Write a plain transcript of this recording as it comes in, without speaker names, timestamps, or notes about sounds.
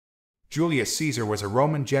Julius Caesar was a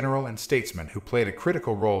Roman general and statesman who played a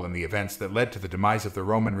critical role in the events that led to the demise of the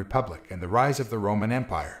Roman Republic and the rise of the Roman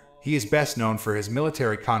Empire. He is best known for his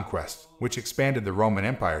military conquests, which expanded the Roman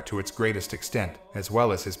Empire to its greatest extent, as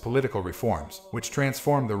well as his political reforms, which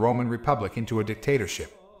transformed the Roman Republic into a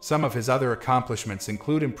dictatorship. Some of his other accomplishments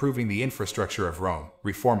include improving the infrastructure of Rome,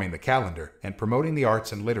 reforming the calendar, and promoting the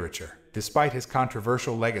arts and literature. Despite his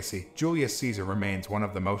controversial legacy, Julius Caesar remains one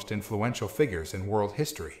of the most influential figures in world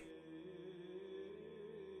history.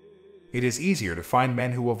 It is easier to find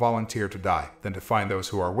men who will volunteer to die than to find those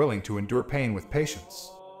who are willing to endure pain with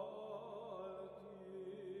patience.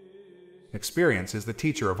 Experience is the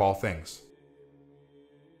teacher of all things.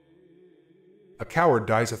 A coward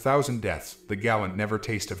dies 1,000 deaths, the gallant never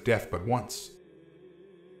taste of death but once.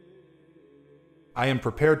 I am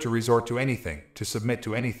prepared to resort to anything, to submit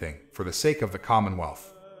to anything, for the sake of the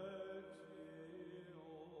Commonwealth.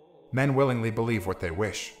 Men willingly believe what they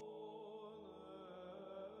wish.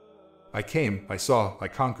 I came, I saw, I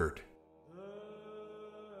conquered.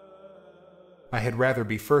 I had rather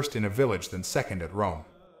be first in a village than second at Rome.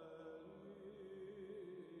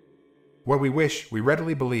 What we wish, we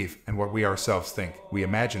readily believe, and what we ourselves think, we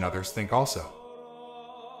imagine others think also.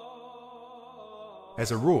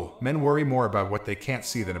 As a rule, men worry more about what they can't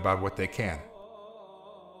see than about what they can.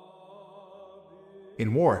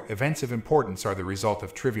 In war, events of importance are the result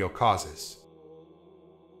of trivial causes.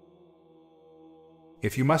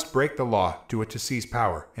 If you must break the law, do it to seize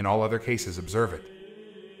power, in all other cases observe it.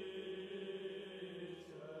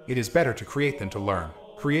 It is better to create than to learn.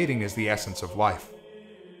 Creating is the essence of life.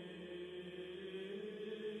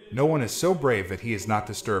 No one is so brave that he is not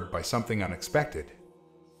disturbed by something unexpected.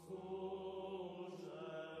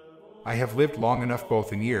 I have lived long enough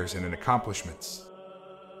both in years and in accomplishments.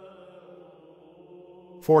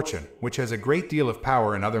 Fortune, which has a great deal of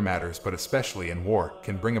power in other matters but especially in war,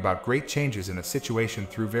 can bring about great changes in a situation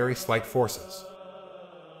through very slight forces.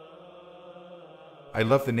 I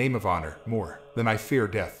love the name of honor more than I fear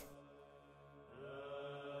death.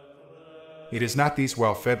 It is not these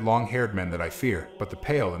well-fed, long-haired men that I fear, but the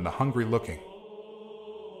pale and the hungry-looking.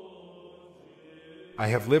 I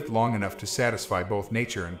have lived long enough to satisfy both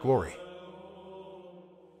nature and glory.